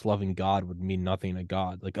will, us loving God would mean nothing to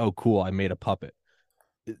God. Like, oh, cool, I made a puppet.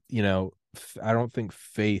 I don't think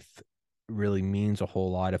faith really means a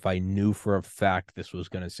whole lot if I knew for a fact this was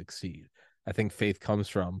going to succeed. I think faith comes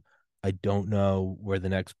from I don't know where the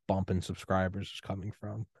next bump in subscribers is coming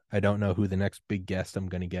from. I don't know who the next big guest I'm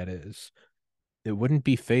going to get is. It wouldn't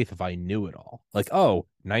be faith if I knew it all. Like, oh,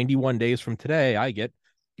 91 days from today, I get,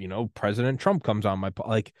 President Trump comes on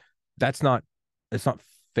like that's not it's not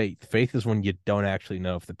faith. Faith is when you don't actually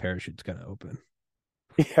know if the parachute's going to open.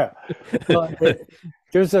 Yeah. Well,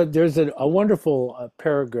 there's a wonderful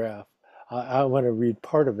paragraph. I want to read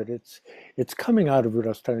part of it. It's coming out of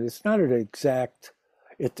Rudolf Steiner. It's not an exact.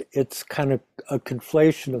 It's kind of a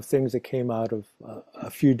conflation of things that came out of a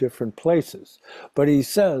few different places. But he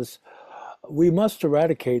says we must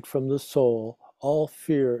eradicate from the soul all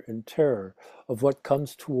fear and terror of what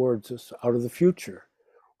comes towards us out of the future.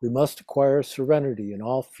 We must acquire serenity in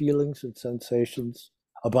all feelings and sensations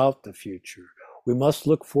about the future. We must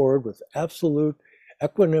look forward with absolute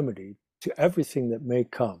equanimity to everything that may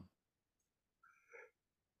come.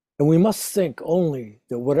 And we must think only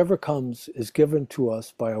that whatever comes is given to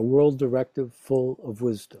us by a world directive full of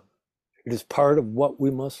wisdom. It is part of what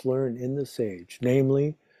we must learn in this age,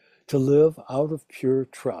 namely, to live out of pure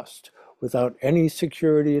trust, without any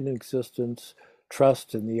security in existence,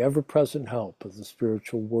 trust in the ever present help of the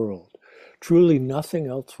spiritual world. Truly, nothing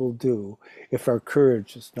else will do if our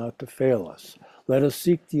courage is not to fail us. Let us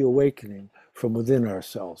seek the awakening from within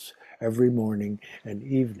ourselves every morning and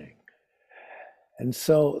evening. And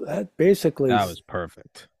so that basically That was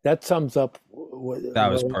perfect. that sums up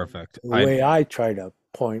That was perfect. the way I try to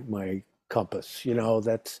point my compass.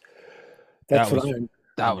 That That's what was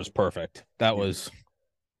that I'm was perfect. That yeah. was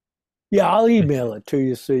Yeah, I'll email it to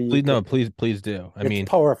you so you please no, can. please do. I It's mean,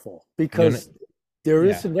 powerful you know, because there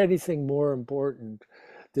yeah. isn't anything more important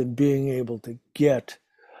than being able to get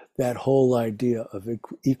that whole idea of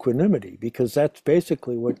equanimity, because that's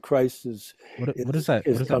basically what Christ What does that what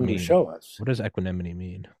is does that come to mean? show us. What does equanimity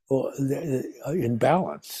mean? Well, in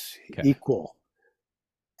balance, Okay. equal,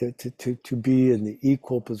 to be in the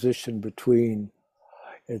equal position between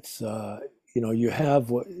it's you have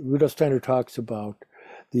what Rudolf Steiner talks about,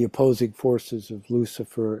 the opposing forces of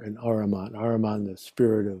Lucifer and Ahriman. Ahriman, the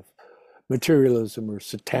spirit of materialism or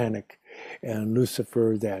satanic, and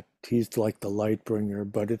Lucifer, that he's like the light bringer,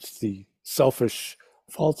 but it's the selfish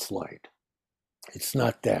false light. It's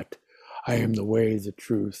not that I am the way, the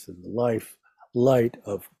truth, and the light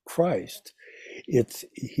of Christ. It's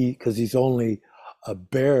he, because he's only a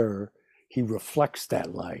bearer. He reflects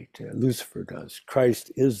that light. Lucifer does.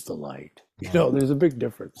 Christ is the light. Wow. There's a big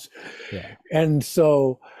difference. Yeah. And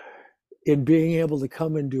so, in being able to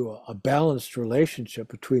come into a balanced relationship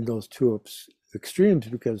between those two extremes,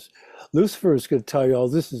 because Lucifer is going to tell you, "Oh,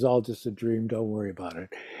 this is all just a dream. Don't worry about it,"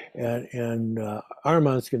 and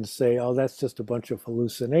Armand's going to say, "Oh, that's just a bunch of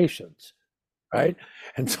hallucinations." Right?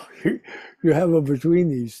 And so you have a between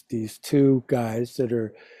these two guys that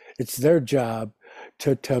are, it's their job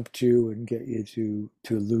to tempt you and get you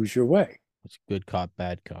to lose your way. It's good cop,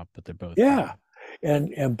 bad cop, but they're both Yeah. bad.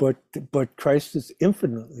 And but Christ is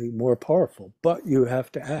infinitely more powerful, but you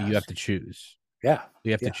have to You have ask. to choose. Yeah.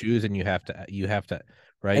 You have to Yeah. choose and you have to,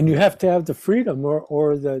 right? And you have to have the freedom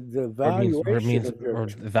or the Or valuation means of your or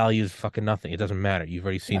the value is fucking nothing. It doesn't matter. You've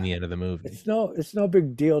already seen yeah. the end of the movie. It's no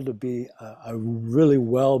big deal to be a really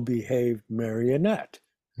well behaved marionette.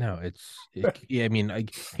 No, yeah, I mean,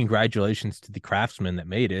 congratulations to the craftsman that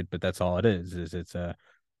made it, but that's all it is it's a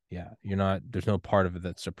yeah, you're not there's no part of it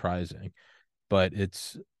that's surprising. But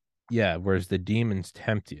yeah, whereas the demons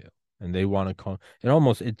tempt you and they want to call it's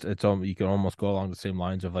almost you can almost go along the same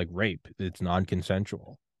lines of like rape. It's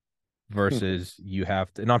non-consensual versus you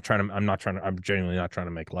have to not trying to I'm genuinely not trying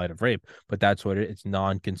to make light of rape, but that's what it's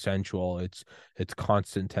non-consensual. It's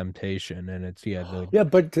constant temptation and it's yeah, Yeah,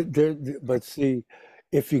 but see,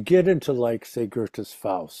 if you get into, like, say, Goethe's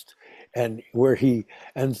Faust, and where he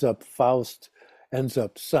ends up Faust, ends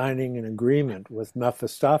up signing an agreement with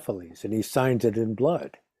Mephistopheles, and he signs it in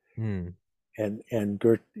blood. Hmm. And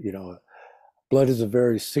Gert, blood is a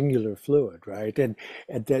very singular fluid, right? And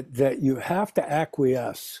that you have to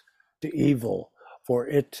acquiesce to evil for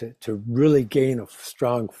it to really gain a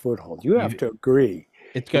strong foothold. You have You to agree,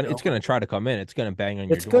 it's gonna try to come in. It's gonna bang on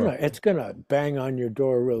your it's door, gonna it's gonna bang on your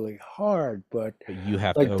door really hard, but but you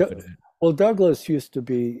have to like open it. well, Douglas used to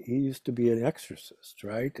be an exorcist,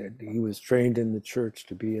 right? And he was trained in the church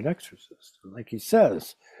to be an exorcist, like he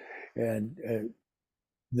says, and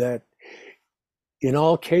that in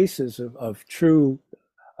all cases of true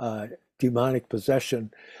uh, demonic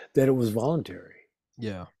possession, that it was voluntary.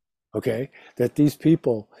 Yeah. Okay, that these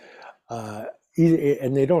people, uh,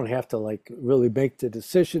 and they don't have to like really make the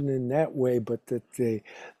decision in that way, but that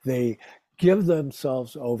they give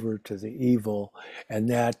themselves over to the evil, and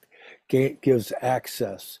that gives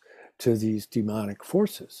access to these demonic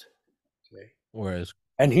forces. Okay? Whereas,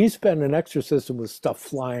 And he's been an exorcism with stuff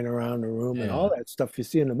flying around the room and all yeah, that stuff you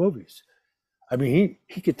see in the movies. I mean,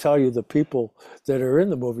 he could tell you the people that are in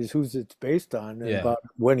the movies, who's it's based on, and yeah, about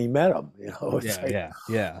when he met them. It's yeah, like, yeah,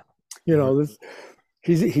 yeah. this,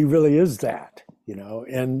 he really is that.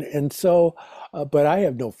 And so, but I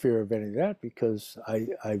have no fear of any of that because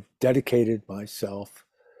I've dedicated myself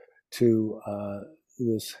to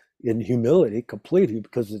this in humility completely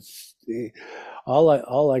because it's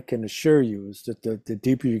all I can assure you is that the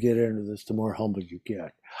deeper you get into this, the more humble you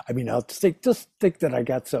get. I mean, just think that I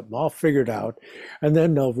got something all figured out, and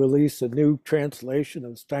then they'll release a new translation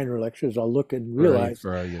of Steiner lectures. I'll look and Right, realize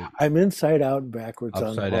bro. You're I'm inside out and backwards on the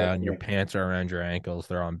upside whole down. Your thing. pants are around your ankles.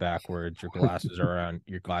 They're on backwards. Your glasses are on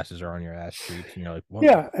your ass cheeks, and you're like, whoa.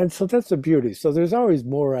 Yeah, and so that's the beauty. So there's always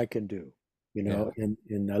more I can do, Yeah.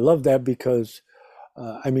 and I love that because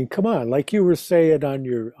I mean, come on, like you were saying on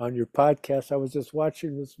your podcast, I was just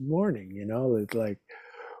watching this morning. It's like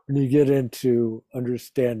when you get into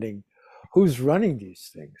understanding who's running these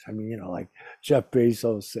things. I mean, like Jeff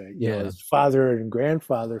Bezos, Yeah. his father and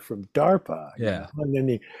grandfather from DARPA, Yeah.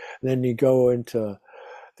 and then you go into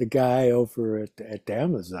the guy over at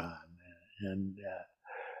Amazon, and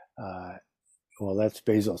well, that's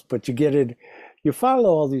Bezos. But you follow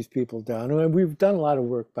all these people down. And we've done a lot of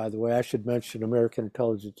work, by the way. I should mention American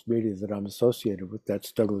Intelligence Media that I'm associated with.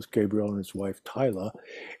 That's Douglas Gabriel and his wife, Tyla.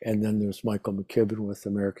 And then there's Michael McKibben with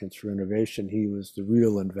Americans for Innovation. He was the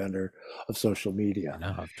real inventor of social I media.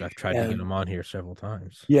 know. I've tried to get And him on here several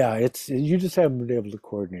times. yeah, you just haven't been able to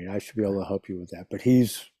coordinate. I should be able to help you with that. But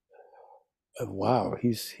wow,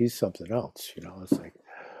 he's something else. It's like,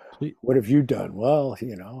 Sweet. what have you done? Well,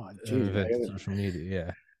 geez, I Invented haven't. social media.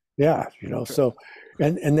 Yeah. Yeah, so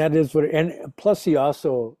and that is what and plus he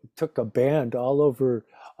also took a band all over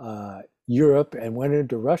Europe and went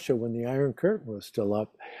into Russia when the Iron Curtain was still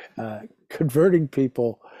up, converting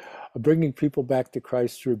people, bringing people back to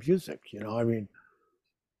Christ through music. I mean,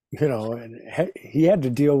 and he had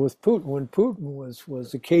to deal with Putin when Putin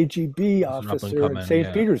was a KGB It's an up and officer in coming. St.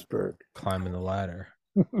 Yeah. Petersburg. Climbing the ladder.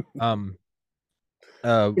 Um.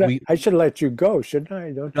 But We I should let you go, shouldn't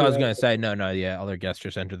I? Don't No, I you was have? gonna say no, no, yeah. Other guests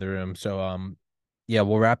just entered the room, so yeah,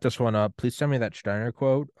 we'll wrap this one up. Please send me that Steiner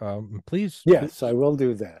quote. Please, Yes, I please, will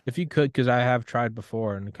do that. if you could, because I have tried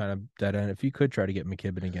before and kind of dead end. If you could try to get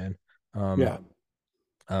McKibben again, um, Yeah,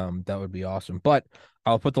 that would be awesome. But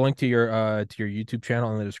I'll put the link to your YouTube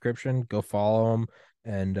channel in the description. Go follow him,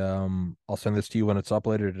 and I'll send this to you when it's up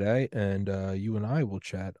later today. And you and I will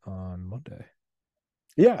chat on Monday.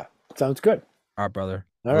 yeah, sounds good. All right, brother.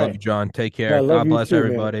 I All love you, right. John. Take Yeah, I care. love God you bless too, man.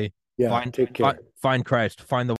 everybody. Yeah, Find take find care. find Christ. Find the